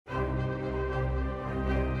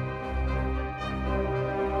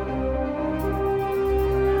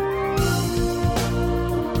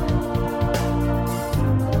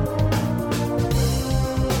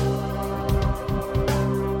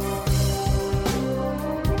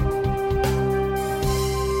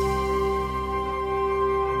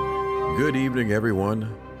Good evening,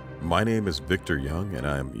 everyone. My name is Victor Young, and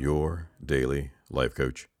I'm your daily life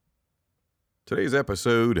coach. Today's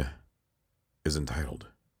episode is entitled,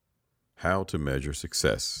 How to Measure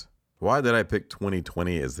Success. Why did I pick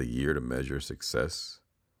 2020 as the year to measure success?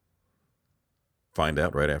 Find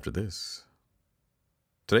out right after this.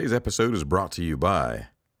 Today's episode is brought to you by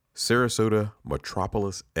Sarasota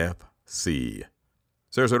Metropolis FC.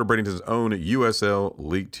 Sarasota Bradenton's own USL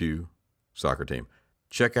League Two soccer team.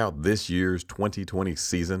 Check out this year's 2020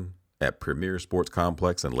 season at Premier Sports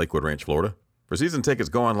Complex in Lakewood Ranch, Florida. For season tickets,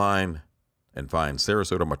 go online and find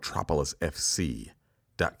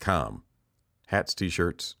SarasotaMetropolisFC.com. Hats,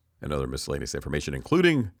 t-shirts, and other miscellaneous information,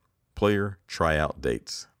 including player tryout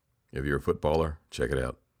dates. If you're a footballer, check it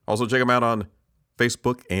out. Also, check them out on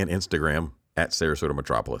Facebook and Instagram at Sarasota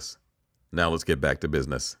Metropolis. Now let's get back to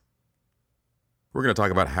business. We're going to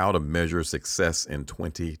talk about how to measure success in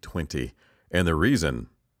 2020. And the reason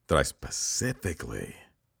that I specifically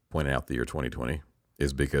pointed out the year 2020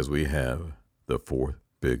 is because we have the fourth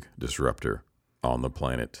big disruptor on the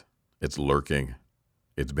planet. It's lurking.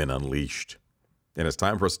 It's been unleashed. And it's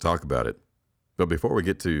time for us to talk about it. But before we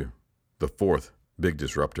get to the fourth big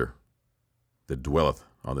disruptor that dwelleth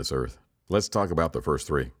on this earth, let's talk about the first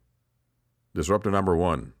three. Disruptor number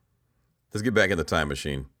one. Let's get back in the time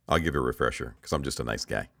machine. I'll give you a refresher because I'm just a nice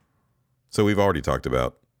guy. So we've already talked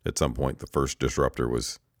about, at some point, the first disruptor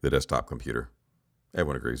was the desktop computer.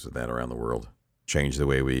 Everyone agrees with that around the world. Changed the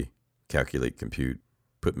way we calculate, compute,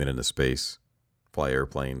 put men into space, fly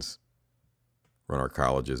airplanes, run our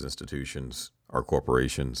colleges, institutions, our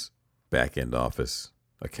corporations, back-end office,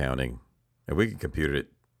 accounting. And we can compute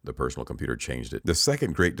it. The personal computer changed it. The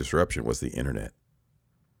second great disruption was the internet,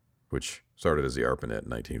 which started as the ARPANET in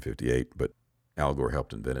 1958, but Al Gore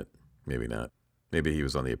helped invent it. Maybe not. Maybe he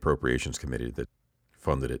was on the appropriations committee that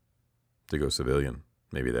funded it to go civilian.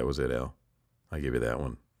 Maybe that was it, Al. I give you that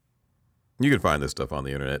one. You can find this stuff on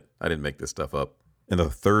the internet. I didn't make this stuff up. And the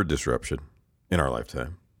third disruption in our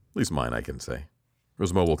lifetime, at least mine I can say,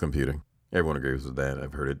 was mobile computing. Everyone agrees with that.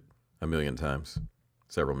 I've heard it a million times.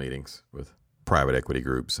 Several meetings with private equity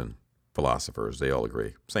groups and philosophers. They all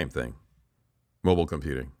agree. Same thing. Mobile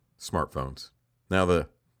computing, smartphones. Now the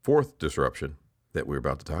fourth disruption that we're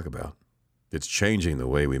about to talk about, it's changing the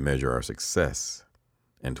way we measure our success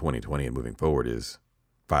in 2020 and moving forward, is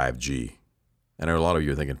 5G. And I know a lot of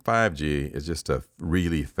you are thinking 5G is just a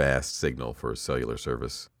really fast signal for a cellular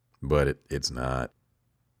service, but it's not.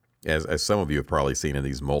 As some of you have probably seen in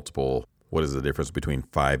these multiple, what is the difference between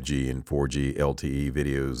 5G and 4G LTE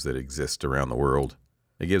videos that exist around the world?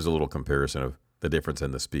 It gives a little comparison of the difference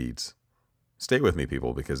in the speeds. Stay with me,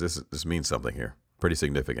 people, because this means something here. Pretty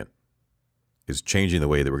significant. It's changing the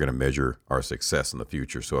way that we're going to measure our success in the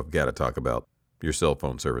future. So I've got to talk about your cell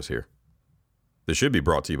phone service here. This should be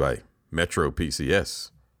brought to you by Metro PCS,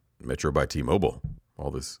 Metro by T-Mobile. All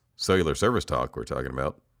this cellular service talk we're talking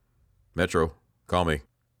about. Metro, call me.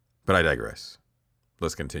 But I digress.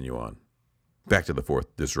 Let's continue on. Back to the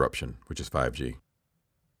fourth disruption, which is 5G.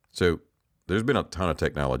 So there's been a ton of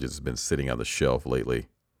technology that's been sitting on the shelf lately,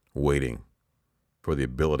 waiting for the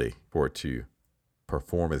ability for it to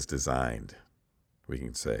perform as designed, we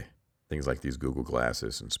can say. Things like these Google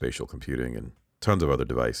Glasses and spatial computing and tons of other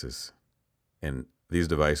devices. And these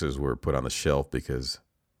devices were put on the shelf because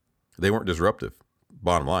they weren't disruptive.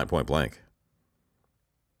 Bottom line, point blank.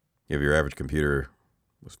 If your average computer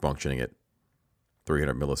was functioning at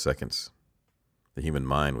 300 milliseconds, the human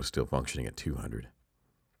mind was still functioning at 200.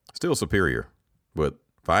 Still superior, but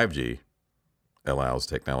 5G allows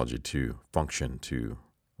technology to function, to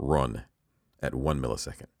run at 1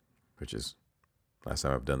 millisecond, which is, last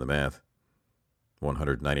time I've done the math,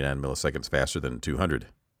 199 milliseconds faster than 200,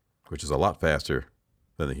 which is a lot faster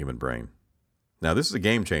than the human brain. Now, this is a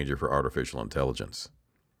game changer for artificial intelligence,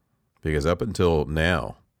 because up until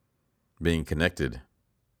now, being connected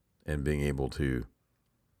and being able to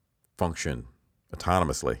function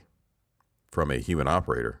autonomously from a human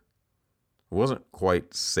operator wasn't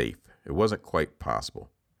quite safe. It wasn't quite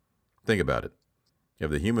possible. Think about it.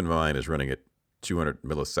 If the human mind is running at 200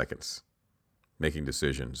 milliseconds, making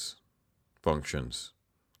decisions, functions,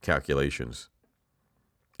 calculations,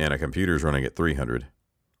 and a computer is running at 300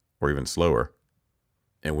 or even slower,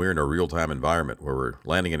 and we're in a real-time environment where we're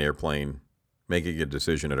landing an airplane, making a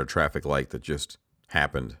decision at a traffic light that just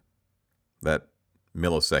happened, that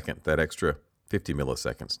millisecond, that extra 50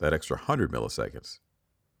 milliseconds, that extra 100 milliseconds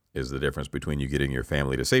is the difference between you getting your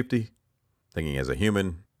family to safety, thinking as a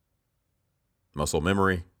human, muscle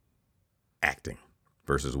memory, acting,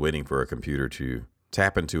 versus waiting for a computer to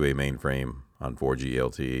tap into a mainframe on 4G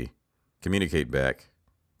LTE, communicate back,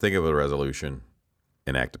 think of a resolution,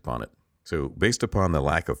 and act upon it. So based upon the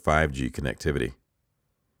lack of 5G connectivity,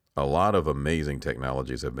 a lot of amazing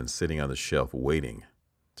technologies have been sitting on the shelf waiting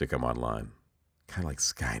to come online. Kind of like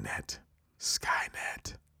Skynet.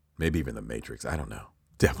 Maybe even the Matrix. I don't know.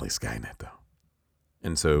 Definitely Skynet, though.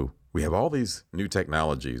 And so we have all these new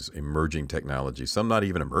technologies, emerging technologies, some not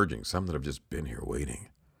even emerging, some that have just been here waiting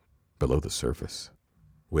below the surface,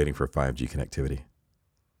 waiting for 5G connectivity.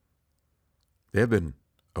 They have been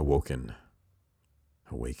awakened.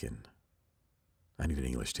 I need an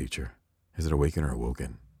English teacher. Is it awaken or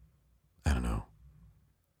awoken? I don't know.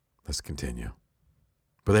 Let's continue.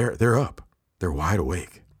 But they're up. They're wide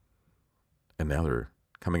awake. And now they're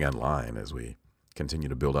coming online as we continue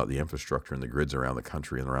to build out the infrastructure and the grids around the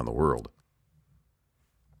country and around the world.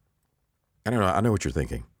 I don't know. I know what you're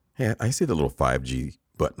thinking. Hey, I see the little 5G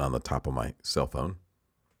button on the top of my cell phone.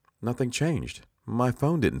 Nothing changed. My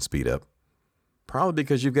phone didn't speed up. Probably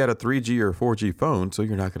because you've got a 3G or 4G phone, so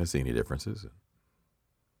you're not going to see any differences.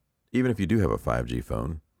 Even if you do have a 5G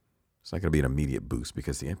phone, it's not going to be an immediate boost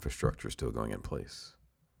because the infrastructure is still going in place.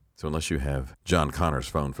 So unless you have John Connor's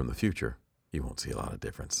phone from the future, you won't see a lot of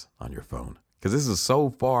difference on your phone. Because this is so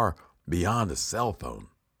far beyond a cell phone.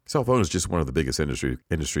 Cell phone is just one of the biggest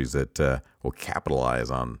industries that will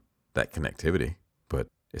capitalize on that connectivity. But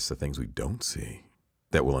it's the things we don't see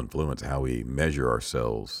that will influence how we measure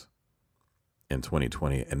ourselves in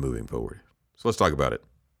 2020 and moving forward. So let's talk about it.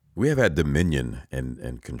 We have had dominion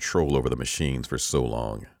and control over the machines for so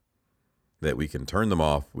long that we can turn them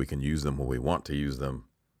off. We can use them when we want to use them.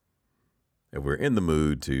 If we're in the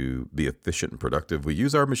mood to be efficient and productive, we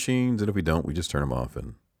use our machines, and if we don't, we just turn them off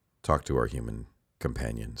and talk to our human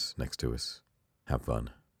companions next to us. Have fun.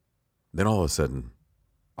 Then all of a sudden,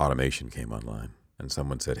 automation came online, and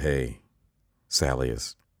someone said, hey, Sally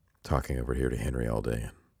is talking over here to Henry all day,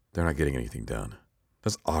 and they're not getting anything done.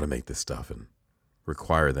 Let's automate this stuff and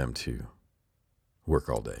require them to work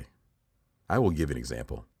all day. I will give an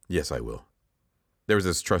example. Yes, I will. There was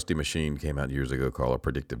this trusty machine came out years ago called a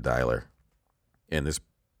predictive dialer. And this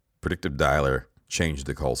predictive dialer changed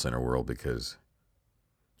the call center world because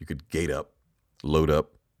you could load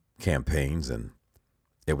up campaigns, and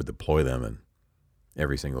it would deploy them. And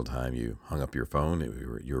every single time you hung up your phone,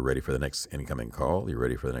 you were ready for the next incoming call. You're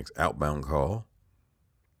ready for the next outbound call.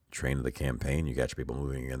 Trained the campaign. You got your people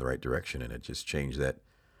moving in the right direction. And it just changed that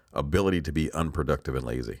ability to be unproductive and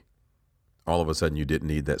lazy. All of a sudden, you didn't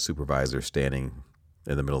need that supervisor standing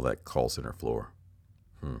in the middle of that call center floor.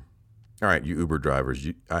 All right, you Uber drivers,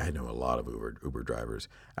 I know a lot of Uber drivers.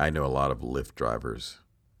 I know a lot of Lyft drivers.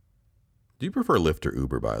 Do you prefer Lyft or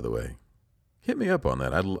Uber, by the way? Hit me up on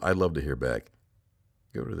that. I'd love to hear back.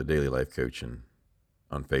 Go to the Daily Life Coach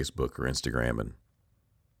on Facebook or Instagram and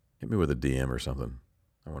hit me with a DM or something.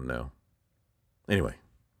 I want to know. Anyway,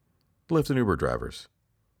 Lyft and Uber drivers.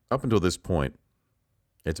 Up until this point,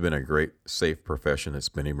 it's been a great, safe profession that's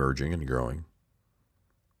been emerging and growing.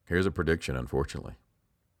 Here's a prediction, unfortunately.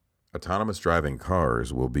 Autonomous driving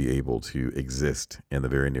cars will be able to exist in the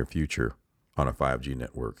very near future on a 5G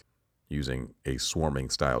network using a swarming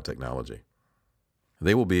style technology.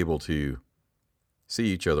 They will be able to see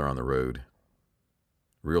each other on the road,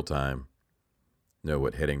 real time, know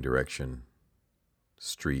what heading direction,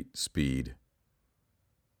 street, speed,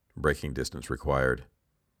 braking distance required.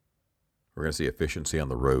 We're going to see efficiency on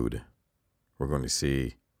the road. We're going to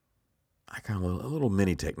see a little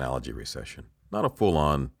mini technology recession, not a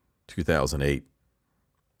full-on 2008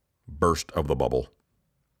 burst of the bubble.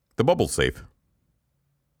 The bubble's safe.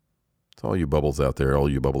 To all you bubbles out there, all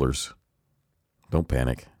you bubblers, don't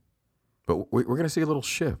panic. But we're going to see a little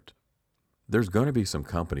shift. There's going to be some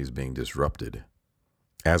companies being disrupted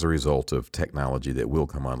as a result of technology that will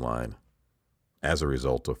come online, as a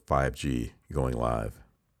result of 5G going live.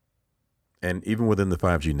 And even within the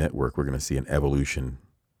 5G network, we're going to see an evolution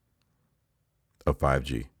of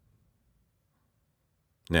 5G.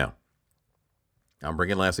 Now, I'm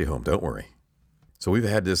bringing Lassie home, don't worry. So we've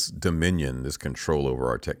had this dominion, this control over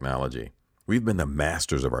our technology. We've been the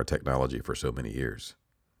masters of our technology for so many years.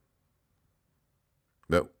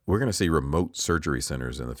 But we're going to see remote surgery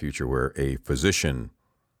centers in the future where a physician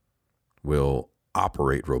will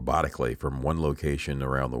operate robotically from one location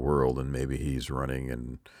around the world, and maybe he's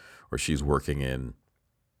running or she's working in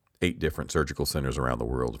 8 different surgical centers around the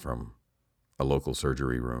world from a local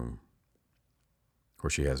surgery room,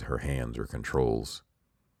 where she has her hands or controls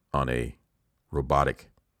on a robotic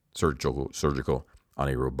surgical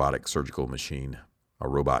machine, a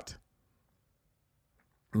robot.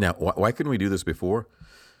 Now, why couldn't we do this before?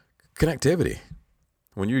 Connectivity.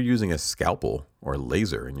 When you're using a scalpel or a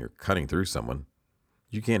laser and you're cutting through someone,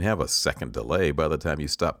 you can't have a second delay. By the time you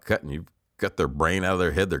stop cutting, you've cut their brain out of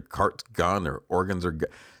their head. Their heart's gone. Their organs are gone.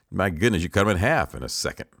 My goodness, you cut them in half in a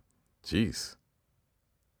second. Jeez.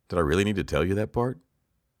 Did I really need to tell you that part?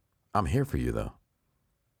 I'm here for you, though.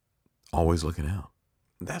 Always looking out.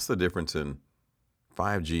 That's the difference in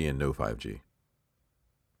 5G and no 5G.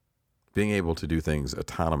 Being able to do things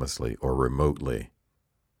autonomously or remotely.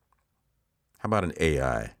 How about an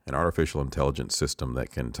AI, an artificial intelligence system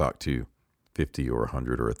that can talk to 50 or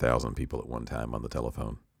 100 or 1,000 people at one time on the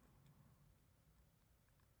telephone?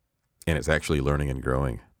 And it's actually learning and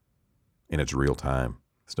growing. And it's real time.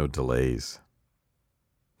 There's no delays.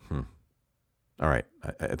 All right.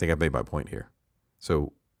 I think I've made my point here.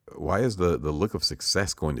 So why is the look of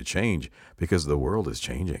success going to change? Because the world is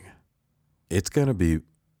changing. It's going to be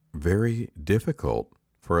very difficult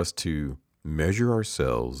for us to measure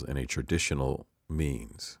ourselves in a traditional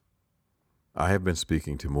means. I have been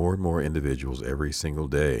speaking to more and more individuals every single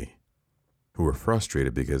day who are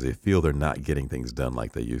frustrated because they feel they're not getting things done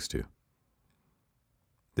like they used to.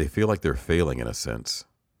 They feel like they're failing in a sense.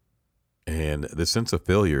 And the sense of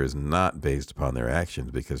failure is not based upon their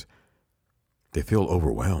actions because they feel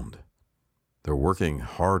overwhelmed. They're working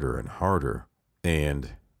harder and harder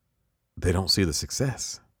and they don't see the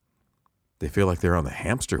success. They feel like they're on the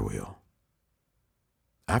hamster wheel.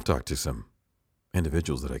 I've talked to some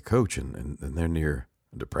individuals that I coach and they're near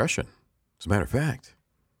depression. As a matter of fact,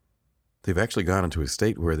 they've actually gone into a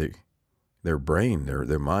state where their brain,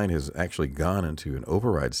 their mind has actually gone into an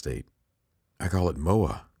override state. I call it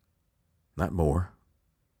MOA. Not more.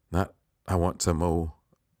 Not I want some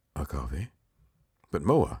a coffee. But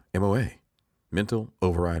MOA, M-O-A, mental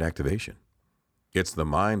override activation. It's the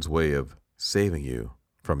mind's way of saving you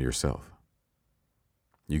from yourself.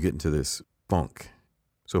 You get into this funk.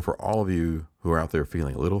 So for all of you who are out there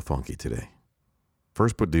feeling a little funky today,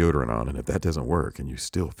 first put deodorant on, and if that doesn't work and you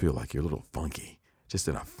still feel like you're a little funky, just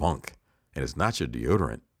in a funk, and it's not your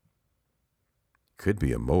deodorant, could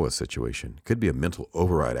be a MOA situation, could be a mental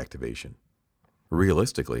override activation.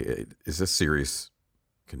 Realistically, it's a serious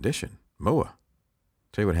condition, MOA.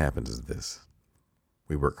 Tell you what happens is this.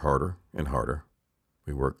 We work harder and harder.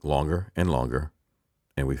 We work longer and longer,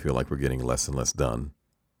 and we feel like we're getting less and less done.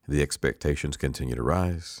 The expectations continue to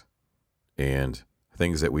rise, and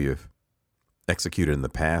things that we have executed in the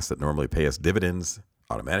past that normally pay us dividends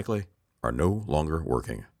automatically are no longer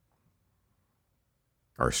working.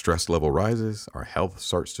 Our stress level rises, our health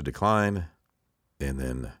starts to decline, and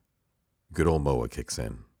then good old MOA kicks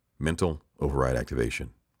in. Mental override activation.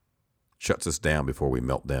 Shuts us down before we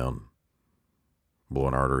melt down, blow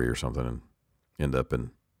an artery or something, and end up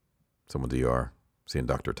in someone's ER, seeing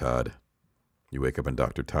Dr. Todd. You wake up and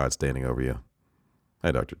Dr. Todd standing over you.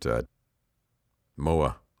 Hi, Dr. Todd.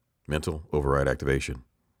 MOA, mental override activation.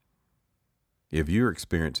 If you're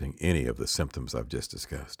experiencing any of the symptoms I've just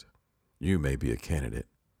discussed, you may be a candidate.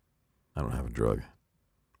 I don't have a drug,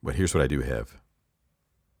 but here's what I do have.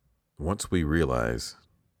 Once we realize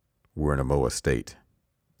we're in a MOA state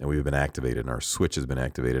and we've been activated and our switch has been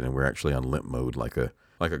activated and we're actually on limp mode like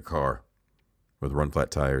a car with run flat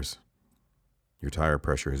tires, your tire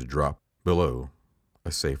pressure has dropped below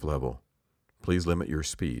a safe level. Please limit your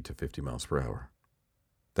speed to 50 miles per hour.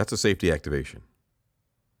 That's a safety activation.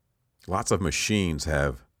 Lots of machines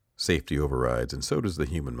have safety overrides, and so does the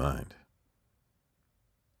human mind.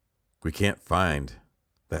 We can't find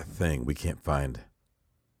that thing. We can't find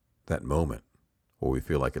that moment where we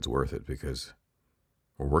feel like it's worth it because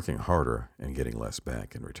we're working harder and getting less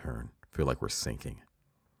back in return. Feel like we're sinking.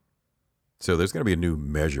 So there's going to be a new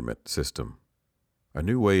measurement system, a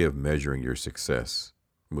new way of measuring your success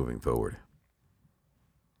moving forward.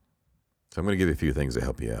 So I'm going to give you a few things to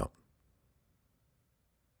help you out.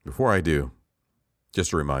 Before I do,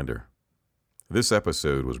 just a reminder, this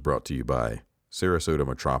episode was brought to you by Sarasota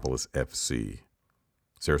Metropolis FC,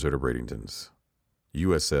 Sarasota Bradenton's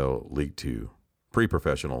USL League Two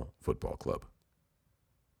pre-professional football club.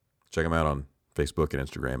 Check them out on Facebook and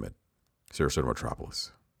Instagram at Sarasota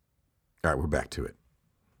Metropolis. All right, we're back to it.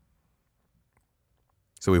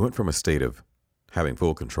 So we went from a state of having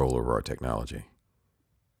full control over our technology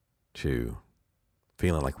to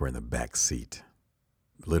feeling like we're in the back seat,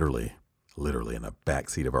 literally in the back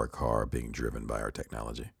seat of our car being driven by our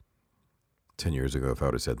technology. 10 years ago, if I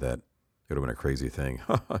would have said that, it would have been a crazy thing.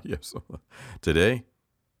 Yes. Today,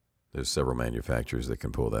 there's several manufacturers that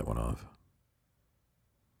can pull that one off.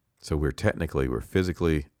 So we're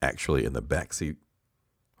physically actually in the back seat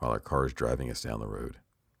while our car is driving us down the road.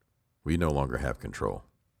 We no longer have control.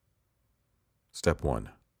 Step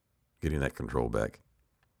one, getting that control back.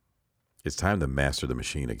 It's time to master the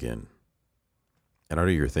machine again. And I know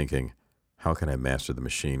you're thinking, How can I master the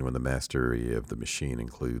machine when the mastery of the machine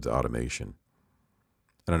includes automation?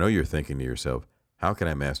 And I know you're thinking to yourself, how can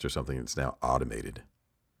I master something that's now automated?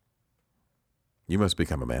 You must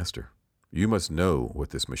become a master. You must know what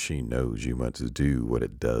this machine knows. You must do what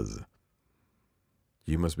it does.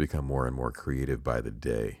 You must become more and more creative by the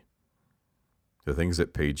day. The things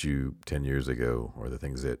that paid you 10 years ago, or the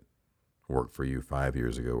things that worked for you 5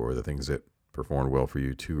 years ago, or the things that performed well for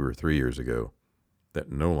you 2 or 3 years ago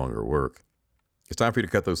that no longer work, it's time for you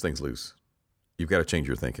to cut those things loose. You've got to change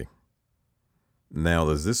your thinking. Now,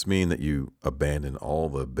 does this mean that you abandon all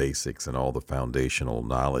the basics and all the foundational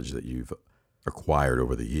knowledge that you've acquired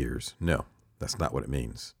over the years? No, that's not what it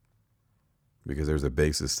means. Because there's a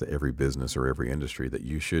basis to every business or every industry that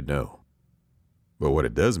you should know. But what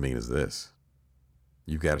it does mean is this.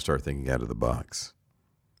 You've got to start thinking out of the box.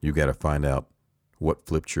 You've got to find out what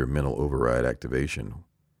flipped your mental override activation,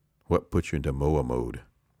 what put you into MOA mode.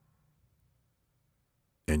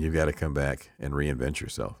 And you've got to come back and reinvent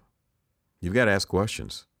yourself. You've got to ask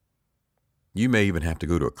questions. You may even have to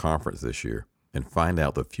go to a conference this year and find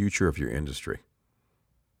out the future of your industry.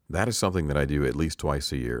 That is something that I do at least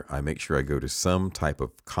twice a year. I make sure I go to some type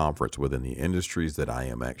of conference within the industries that I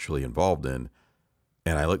am actually involved in,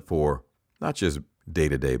 and I look for not just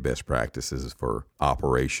day-to-day best practices for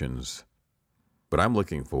operations, but I'm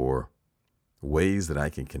looking for ways that I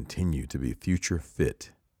can continue to be future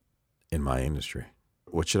fit in my industry.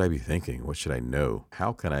 What should I be thinking? What should I know?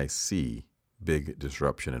 How can I see big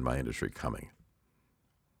disruption in my industry coming?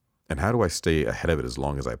 And how do I stay ahead of it as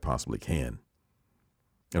long as I possibly can?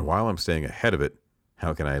 And while I'm staying ahead of it,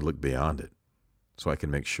 how can I look beyond it so I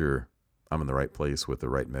can make sure I'm in the right place with the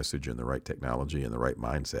right message and the right technology and the right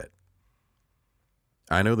mindset?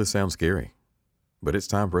 I know this sounds scary, but it's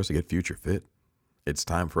time for us to get future fit. It's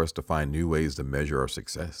time for us to find new ways to measure our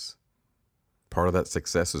success. Part of that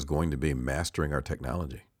success is going to be mastering our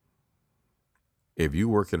technology. If you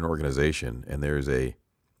work in an organization and there's a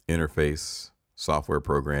interface, software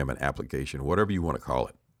program, an application, whatever you want to call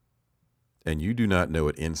it, and you do not know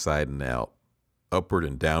it inside and out, upward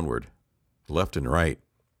and downward, left and right,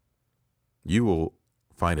 you will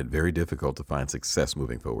find it very difficult to find success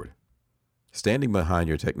moving forward. Standing behind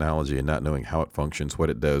your technology and not knowing how it functions, what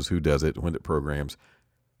it does, who does it, when it programs,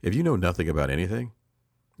 if you know nothing about anything,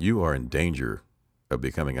 you are in danger of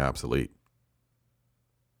becoming obsolete.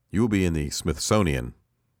 You will be in the Smithsonian,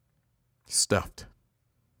 stuffed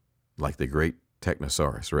like the great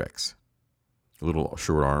Technosaurus Rex. Little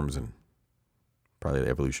short arms, and probably the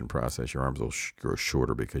evolution process, your arms will grow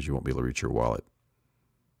shorter because you won't be able to reach your wallet,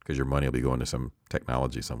 because your money will be going to some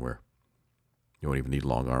technology somewhere. You won't even need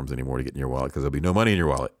long arms anymore to get in your wallet because there'll be no money in your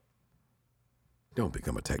wallet. Don't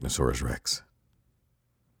become a Technosaurus Rex.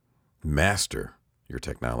 Master your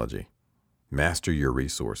technology. Master your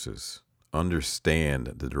resources.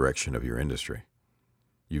 Understand the direction of your industry.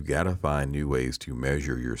 You've got to find new ways to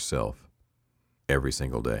measure yourself every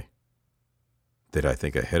single day. Did I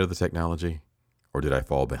think ahead of the technology, or did I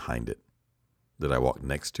fall behind it? Did I walk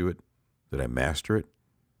next to it? Did I master it?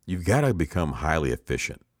 You've got to become highly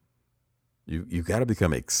efficient. You've got to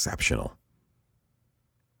become exceptional.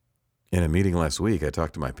 In a meeting last week, I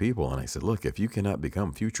talked to my people and I said, look, if you cannot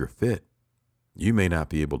become future fit, you may not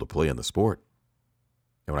be able to play in the sport.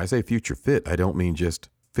 And when I say future fit, I don't mean just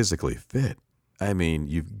physically fit. I mean,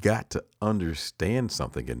 you've got to understand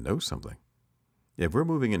something and know something. If we're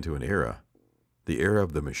moving into an era, the era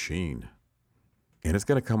of the machine, and it's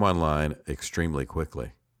going to come online extremely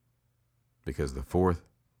quickly because the fourth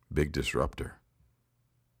big disruptor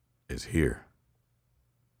is here.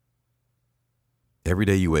 Every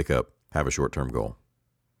day you wake up, have a short-term goal.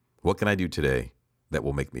 What can I do today that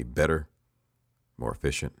will make me better, more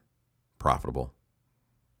efficient, profitable,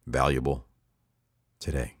 valuable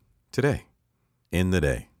today? Today, in the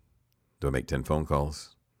day. Do I make 10 phone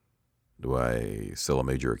calls? Do I sell a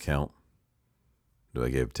major account? Do I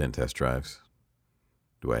give 10 test drives?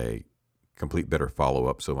 Do I complete better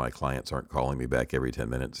follow-up so my clients aren't calling me back every 10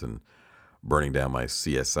 minutes and burning down my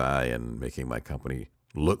CSI and making my company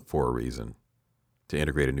look for a reason to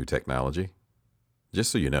integrate a new technology?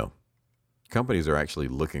 Just so you know, companies are actually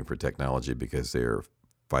looking for technology because they're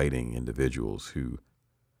fighting individuals who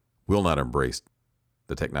will not embrace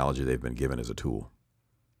the technology they've been given as a tool.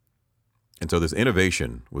 And so this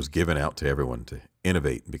innovation was given out to everyone to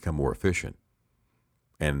innovate and become more efficient.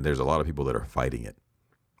 And there's a lot of people that are fighting it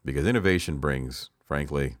because innovation brings,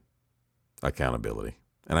 frankly, accountability.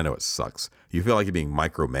 And I know it sucks. You feel like you're being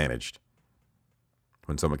micromanaged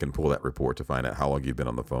when someone can pull that report to find out how long you've been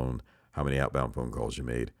on the phone, how many outbound phone calls you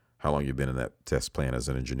made, how long you've been in that test plan as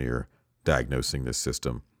an engineer, diagnosing this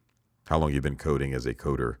system, how long you've been coding as a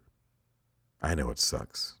coder. I know it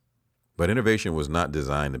sucks. But innovation was not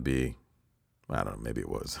designed to be, I don't know, maybe it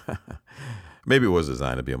was. Maybe it was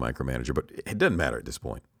designed to be a micromanager, but it doesn't matter at this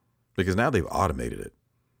point because now they've automated it.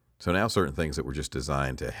 So now certain things that were just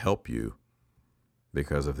designed to help you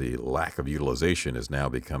because of the lack of utilization is now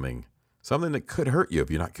becoming something that could hurt you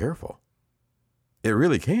if you're not careful. It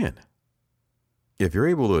really can. If you're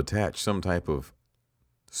able to attach some type of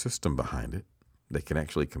system behind it that can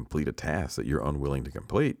actually complete a task that you're unwilling to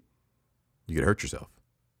complete, you could hurt yourself.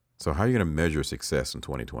 So how are you going to measure success in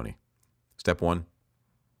 2020? Step one,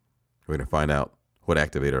 we're going to find out what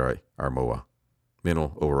activated our MOA,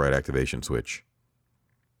 mental override activation switch.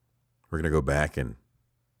 We're going to go back and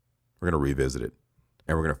we're going to revisit it.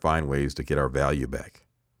 And we're going to find ways to get our value back,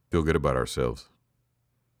 feel good about ourselves.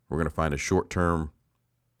 We're going to find a short-term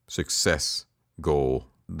success goal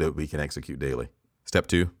that we can execute daily. Step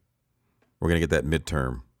two, we're going to get that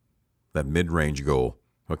midterm, that mid-range goal.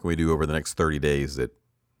 What can we do over the next 30 days that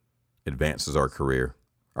advances our career,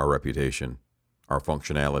 our reputation, our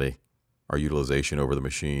functionality, our utilization over the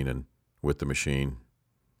machine and with the machine,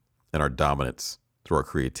 and our dominance through our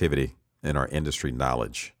creativity and our industry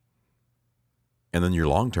knowledge. And then your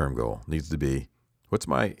long-term goal needs to be, what's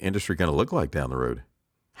my industry going to look like down the road?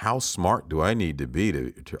 How smart do I need to be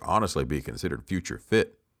to honestly be considered future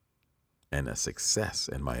fit and a success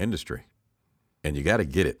in my industry? And you got to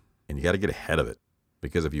get it, and you got to get ahead of it.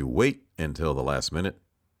 Because if you wait until the last minute,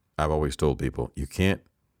 I've always told people, you can't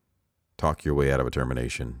talk your way out of a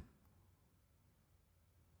termination,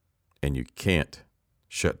 and you can't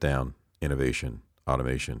shut down innovation,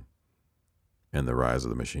 automation, and the rise of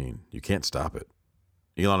the machine. You can't stop it.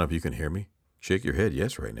 Elon, if you can hear me, shake your head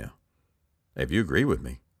yes right now. If you agree with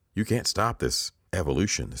me, you can't stop this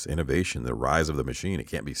evolution, this innovation, the rise of the machine. It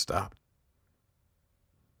can't be stopped.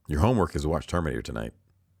 Your homework is to watch Terminator tonight.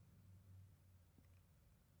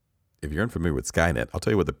 If you're unfamiliar with Skynet, I'll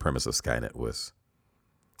tell you what the premise of Skynet was.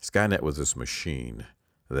 Skynet was this machine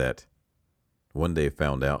that one day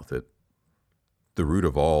found out that the root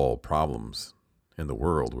of all problems in the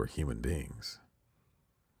world were human beings.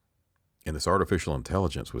 And this artificial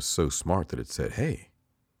intelligence was so smart that it said, hey,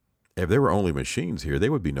 if there were only machines here,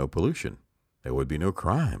 there would be no pollution. There would be no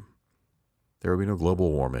crime. There would be no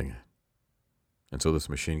global warming. And so this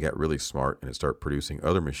machine got really smart and it started producing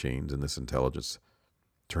other machines, and this intelligence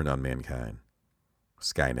turned on mankind,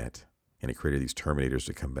 Skynet, and it created these Terminators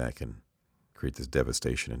to come back and create this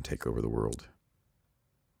devastation and take over the world.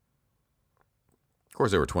 Of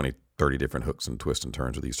course, there were 20, 30 different hooks and twists and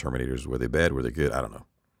turns with these Terminators. Were they bad? Were they good? I don't know.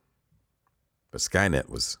 But Skynet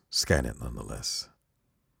was Skynet nonetheless.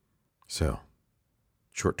 So,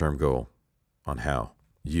 short-term goal on how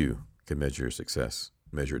you can measure your success,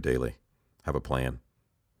 measure it daily, have a plan.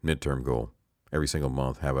 Midterm goal, every single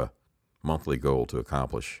month, have a monthly goal to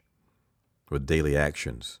accomplish with daily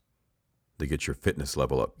actions to get your fitness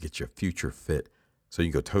level up, get your future fit, so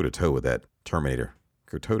you can go toe-to-toe with that Terminator,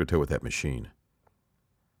 go toe-to-toe with that machine.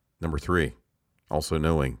 Number 3, also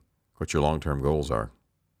knowing what your long-term goals are.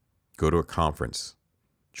 Go to a conference,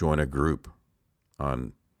 join a group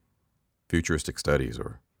on futuristic studies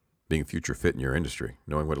or being future fit in your industry,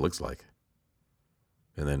 knowing what it looks like.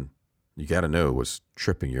 And then you got to know what's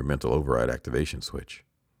tripping your mental override activation switch.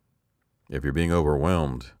 If you're being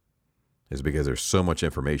overwhelmed, it's because there's so much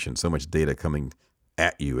information, so much data coming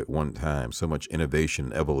at you at one time, so much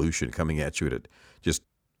innovation, evolution coming at you at just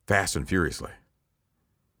fast and furiously.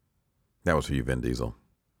 That was for you, Vin Diesel.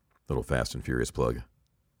 Little Fast and Furious plug.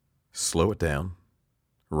 Slow it down,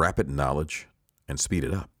 rapid knowledge, and speed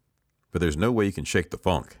it up. But there's no way you can shake the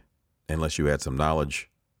funk unless you add some knowledge,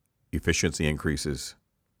 efficiency increases,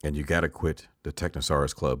 and you got to quit the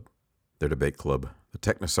Technosaurus Club, their debate club. The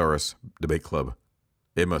Technosaurus debate club,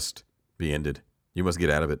 it must be ended. You must get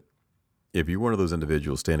out of it. If you're one of those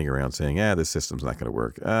individuals standing around saying, this system's not going to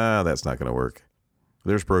work, that's not going to work.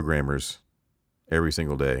 There's programmers every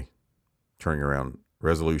single day turning around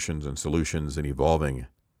resolutions and solutions and evolving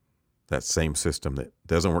that same system that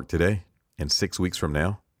doesn't work today. And 6 weeks from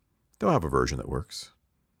now, they'll have a version that works.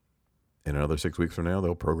 And another 6 weeks from now,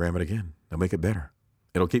 they'll program it again. They'll make it better.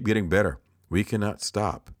 It'll keep getting better. We cannot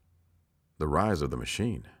stop the rise of the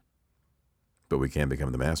machine, but we can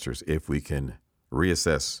become the masters if we can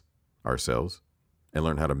reassess ourselves and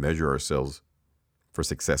learn how to measure ourselves for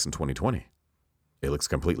success in 2020. It looks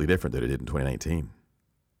completely different than it did in 2019.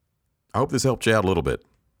 I hope this helped you out a little bit.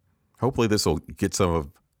 Hopefully this will get some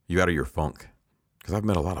of you out of your funk, because I've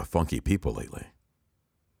met a lot of funky people lately.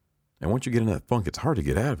 And once you get in that funk, it's hard to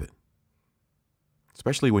get out of it,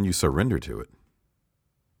 especially when you surrender to it.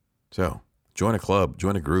 So join a club,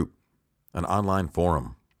 join a group, an online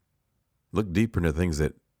forum. Look deeper into things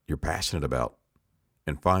that you're passionate about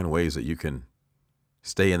and find ways that you can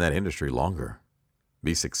stay in that industry longer,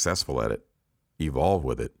 be successful at it, evolve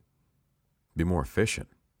with it, be more efficient,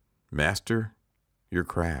 master your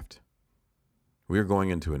craft. We are going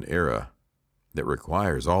into an era that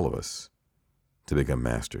requires all of us to become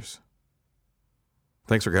masters.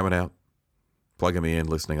 Thanks for coming out, plugging me in,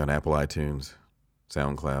 listening on Apple iTunes,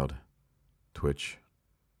 SoundCloud, Twitch,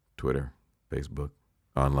 Twitter, Facebook,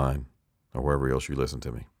 online, or wherever else you listen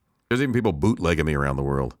to me. There's even people bootlegging me around the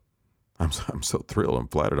world. I'm so thrilled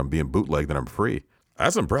and flattered I'm being bootlegged and I'm free.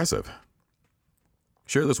 That's impressive.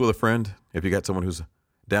 Share this with a friend if you got someone who's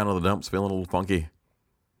down in the dumps, feeling a little funky.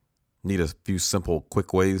 Need a few simple,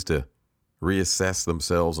 quick ways to reassess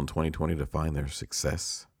themselves in 2020 to find their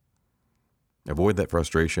success. Avoid that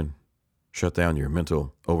frustration. Shut down your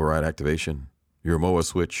mental override activation, your MOA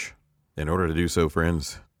switch. In order to do so,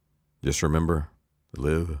 friends, just remember,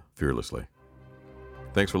 live fearlessly.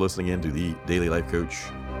 Thanks for listening in to the Daily Life Coach.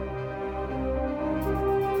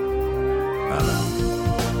 I'm out.